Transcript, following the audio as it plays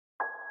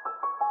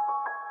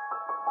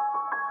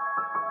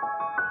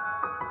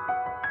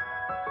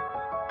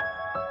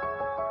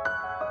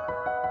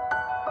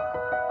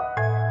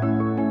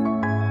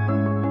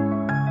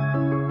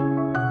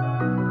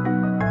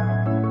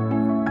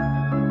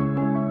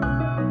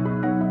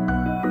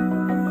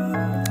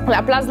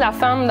la place de la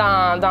femme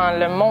dans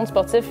le monde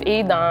sportif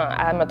et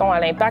mettons, à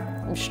l'Impact,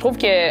 je trouve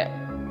que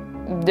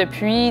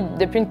depuis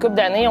une couple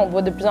d'années, on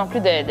voit de plus en plus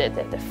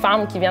de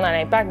femmes qui viennent à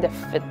l'Impact.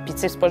 Puis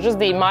c'est pas juste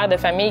des mères de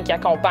famille qui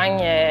accompagnent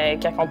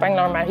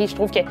leur mari. Je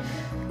trouve que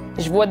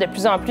je vois de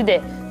plus en plus de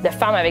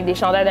femmes avec des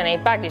chandails de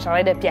l'Impact, des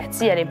chandails de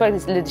Piatti à l'époque,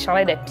 des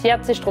chandails de Piet.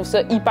 Je trouve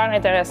ça hyper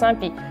intéressant.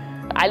 Puis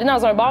aller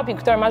dans un bar et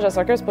écouter un match de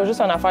soccer, c'est pas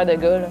juste une affaire de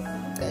gars, là.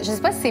 Je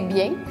sais pas si c'est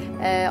bien.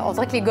 On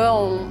dirait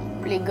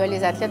que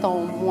les athlètes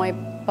ont moins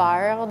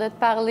peur de te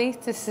parler.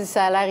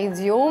 Ça a l'air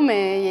idiot,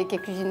 mais il y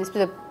a une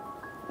espèce de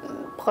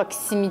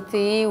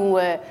proximité ou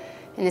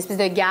une espèce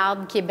de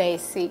garde qui est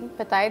baissée,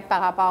 peut-être,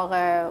 par rapport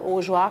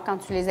aux joueurs quand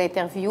tu les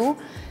interviews.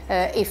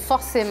 Et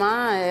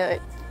forcément,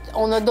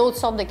 on a d'autres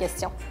sortes de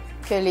questions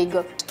que les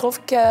gars. Je trouve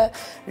que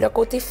le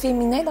côté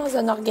féminin dans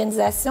une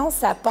organisation,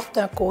 ça apporte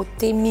un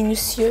côté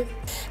minutieux.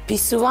 Puis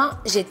souvent,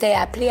 j'étais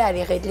appelée à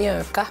aller régler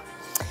un cas.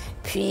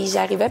 Puis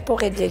j'arrivais pour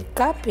régler le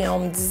cas, puis on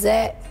me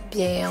disait,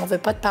 bien, on veut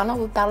pas te parler, on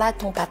veut parler à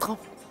ton patron.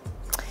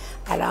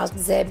 Alors je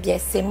disais, bien,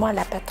 c'est moi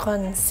la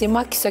patronne, c'est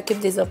moi qui s'occupe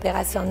des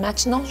opérations de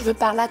match. Non, je veux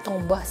parler à ton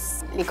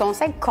boss. Les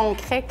conseils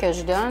concrets que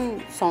je donne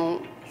sont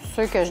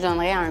ceux que je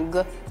donnerais à un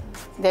gars.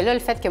 De là, le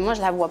fait que moi,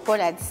 je la vois pas,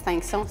 la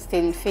distinction, si t'es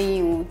une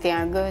fille ou t'es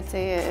un gars, tu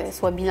sais,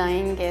 soit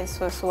bilingue,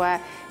 soit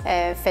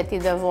fais tes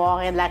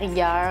devoirs et de la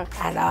rigueur.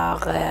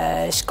 Alors,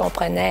 je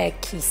comprenais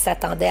qu'il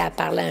s'attendait à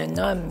parler à un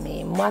homme,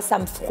 mais moi, ça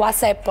me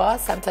froissait pas,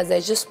 ça me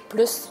faisait juste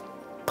plus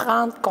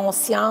prendre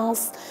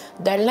conscience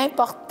de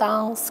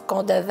l'importance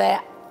qu'on devait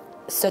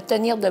se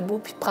tenir debout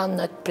puis prendre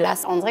notre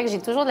place. On dirait que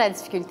j'ai toujours de la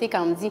difficulté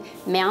quand on me dit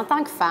 « mais en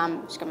tant que femme »,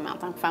 je suis comme « mais en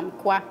tant que femme,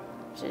 quoi ?»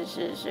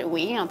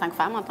 Oui, en tant que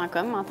femme, en tant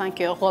qu'homme, en tant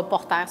que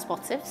reporter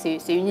sportif, c'est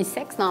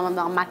unisexe dans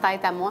ma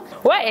tête à moi.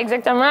 Oui,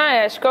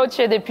 exactement. Je coach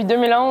depuis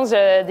 2011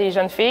 des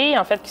jeunes filles,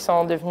 en fait, qui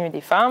sont devenues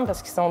des femmes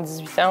parce qu'ils ont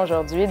 18 ans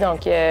aujourd'hui. Donc,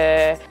 tu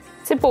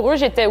sais, pour eux,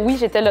 j'étais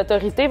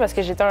l'autorité parce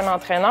que j'étais un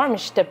entraîneur, mais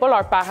je n'étais pas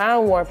leur parent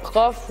ou un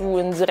prof ou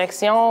une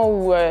direction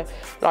ou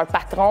leur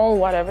patron ou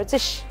whatever. Tu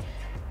sais,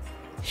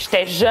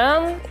 j'étais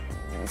jeune.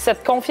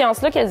 Cette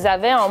confiance-là qu'elles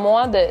avaient en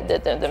moi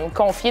de me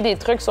confier des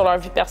trucs sur leur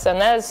vie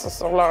personnelle, sur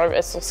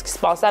ce qui se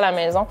passait à la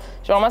maison,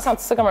 j'ai vraiment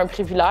senti ça comme un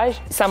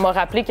privilège. Ça m'a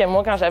rappelé que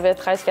moi, quand j'avais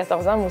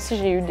 13-14 ans, moi aussi,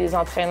 j'ai eu des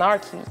entraîneurs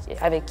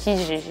avec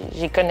qui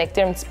j'ai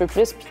connecté un petit peu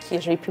plus puis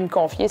que j'ai pu me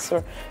confier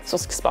sur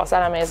ce qui se passait à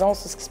la maison,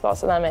 sur ce qui se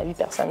passait dans ma vie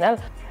personnelle.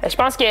 Je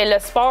pense que le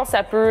sport,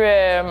 ça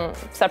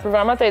peut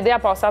vraiment t'aider à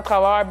passer à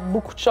travers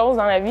beaucoup de choses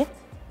dans la vie.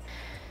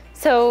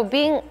 So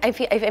I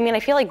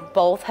feel like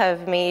both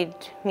have made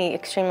me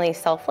extremely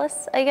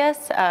selfless, I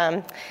guess.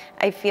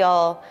 I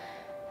feel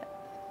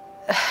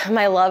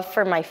my love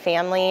for my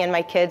family and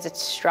my kids,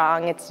 it's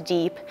strong, it's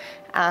deep.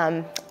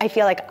 I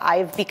feel like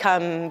I've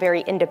become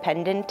very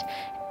independent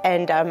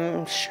and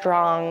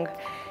strong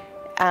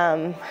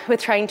with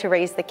trying to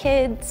raise the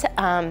kids.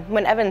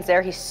 When Evan's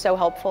there, he's so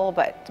helpful,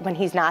 but when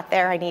he's not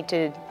there, I need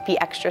to be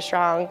extra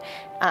strong.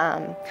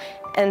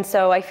 And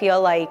so I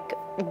feel like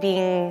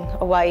being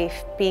a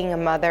wife, being a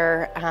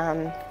mother,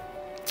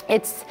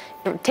 it's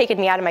taken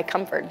me out of my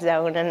comfort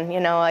zone, and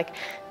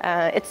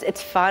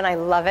it's fun. I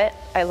love it.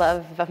 I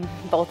love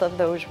both of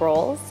those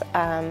roles,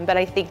 but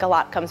I think a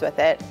lot comes with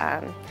it.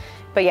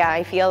 But yeah,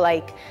 I feel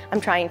like I'm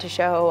trying to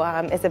show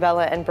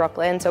Isabella and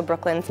Brooklyn. So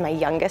Brooklyn's my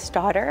youngest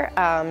daughter.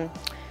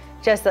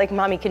 Just like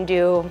mommy can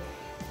do,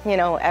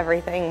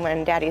 everything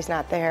when daddy's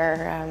not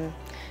there.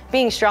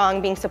 Being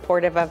strong, being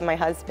supportive of my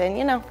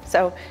husband,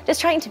 So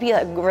just trying to be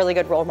a really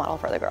good role model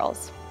for the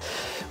girls.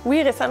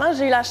 Oui, récemment,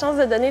 j'ai eu la chance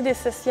de donner des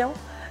sessions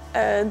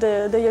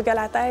de yoga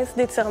latte,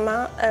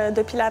 d'étirement,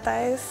 de pilates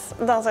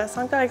dans un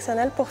centre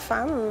correctionnel pour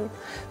femmes.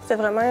 C'était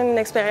vraiment une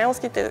expérience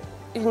qui était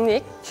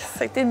unique.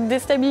 C'était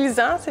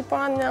déstabilisant, c'est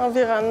pas un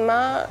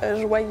environnement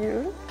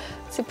joyeux.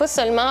 C'est pas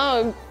seulement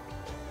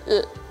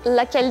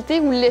la qualité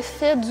ou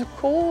l'effet du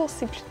cours,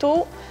 c'est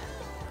plutôt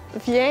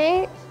 «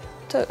 viens,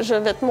 je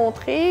vais te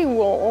montrer »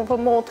 ou on va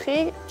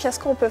montrer qu'est-ce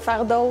qu'on peut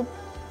faire d'autre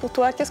pour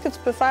toi, qu'est-ce que tu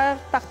peux faire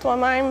par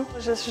toi-même.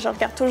 Je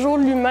regarde toujours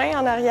l'humain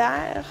en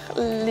arrière,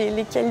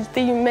 les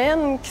qualités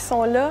humaines qui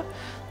sont là.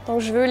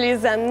 Donc je veux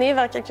les amener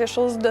vers quelque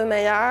chose de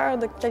meilleur,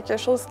 de quelque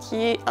chose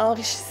qui est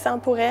enrichissant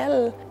pour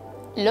elles.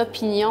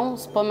 L'opinion,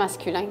 c'est pas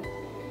masculin.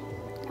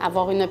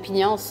 Avoir une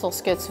opinion sur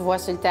ce que tu vois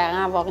sur le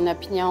terrain, avoir une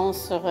opinion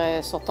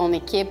sur ton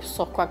équipe,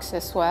 sur quoi que ce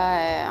soit.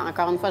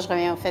 Encore une fois, je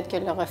reviens au fait que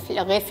le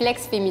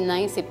réflexe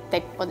féminin, c'est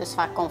peut-être pas de se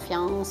faire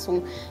confiance,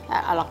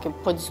 alors que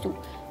pas du tout.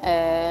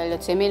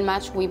 L'as-tu aimé le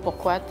match? Oui,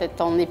 pourquoi?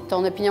 Ton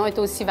opinion est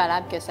aussi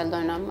valable que celle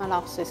d'un homme,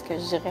 alors c'est ce que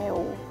je dirais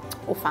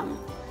aux femmes.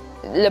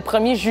 Le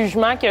premier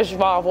jugement que je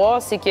vais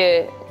avoir, c'est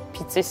que,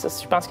 puis tu sais,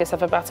 je pense que ça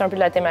fait partie un peu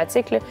de la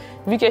thématique, là.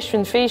 Vu que je suis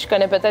une fille, je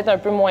connais peut-être un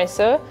peu moins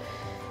ça.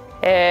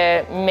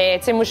 Mais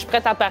tu sais, moi, je suis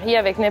prête à parier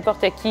avec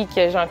n'importe qui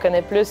que j'en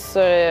connais plus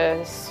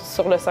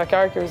sur le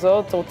soccer qu'eux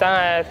autres, autant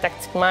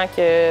tactiquement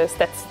que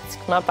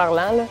statistiquement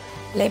parlant, là.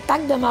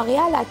 L'Impact de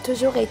Montréal a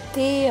toujours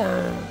été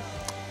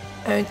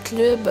un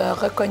club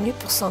reconnu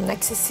pour son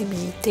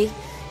accessibilité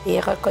et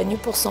reconnu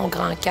pour son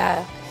grand cœur.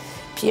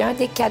 Puis un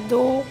des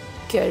cadeaux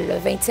que le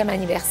 20e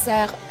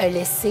anniversaire a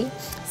laissé,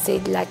 c'est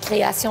de la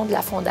création de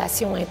la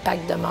Fondation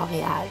Impact de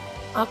Montréal.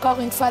 Encore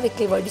une fois, avec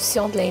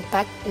l'évolution de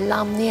l'impact,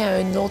 l'emmener à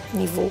un autre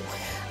niveau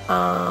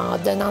en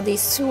donnant des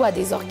sous à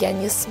des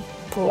organismes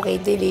pour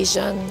aider les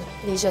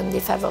jeunes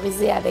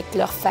défavorisés avec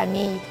leurs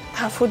familles.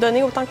 Il faut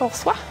donner autant qu'on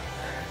reçoit.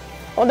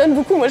 On donne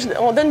beaucoup,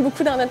 on donne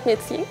beaucoup dans notre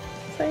métier,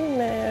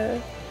 mais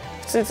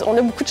on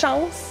a beaucoup de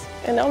chance,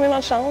 énormément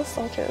de chance,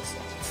 donc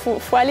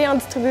faut aller en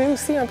distribuer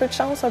aussi un peu de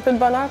chance, un peu de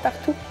bonheur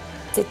partout.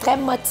 C'est très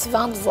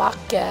motivant de voir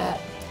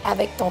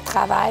qu'avec ton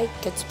travail,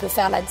 que tu peux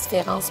faire la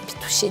différence puis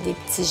toucher des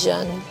petits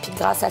jeunes, puis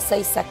grâce à ça,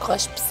 ils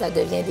s'accrochent puis ça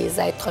devient des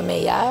êtres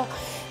meilleurs,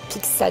 puis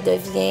que ça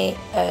devient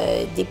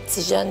des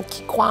petits jeunes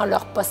qui croient en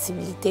leurs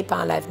possibilités et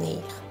en l'avenir.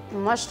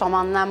 Moi, je tombe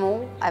en amour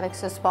avec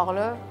ce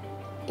sport-là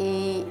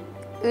et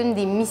une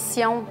des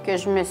missions que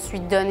je me suis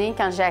donnée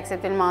quand j'ai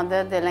accepté le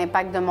mandat de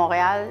l'Impact de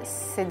Montréal,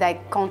 c'est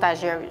d'être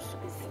contagieuse.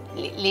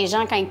 Les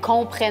gens, quand ils ne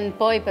comprennent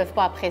pas, ils ne peuvent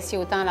pas apprécier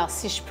autant. Alors,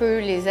 si je peux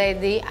les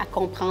aider à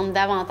comprendre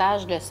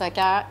davantage le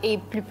soccer et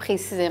plus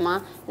précisément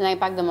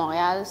l'Impact de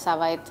Montréal, ça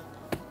va être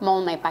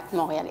mon impact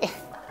montréalais.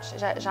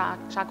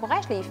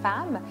 J'encourage les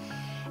femmes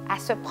à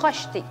se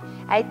projeter,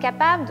 à être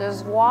capable de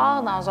se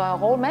voir dans un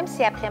rôle, même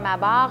si après ma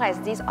barre, elles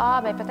se disent «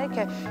 Ah, bien peut-être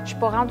que je suis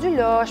pas rendue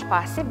là, je suis pas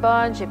assez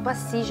bonne, j'ai pas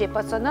ci, j'ai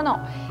pas ça. » Non, non.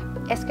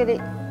 Est-ce que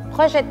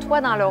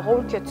projette-toi dans le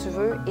rôle que tu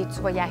veux et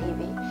tu vas y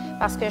arriver.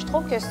 Parce que je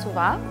trouve que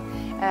souvent,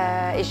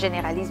 et je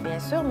généralise bien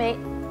sûr, mais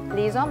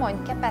les hommes ont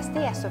une capacité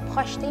à se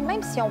projeter,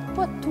 même s'ils n'ont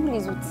pas tous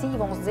les outils, ils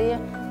vont se dire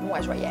 « Moi,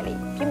 je vais y aller. »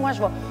 Puis moi,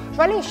 je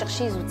vais aller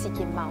chercher les outils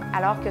qui me manquent.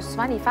 Alors que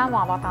souvent, les femmes vont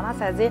avoir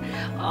tendance à dire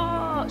 «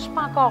 Ah, je suis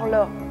pas encore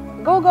là. »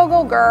 Go, go,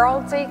 go,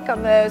 girl! Tu sais,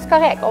 comme c'est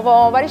correct, on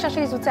va aller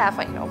chercher les outils à la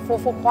fin. Il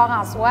faut croire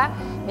en soi,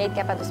 mais être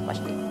capable de se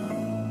projeter.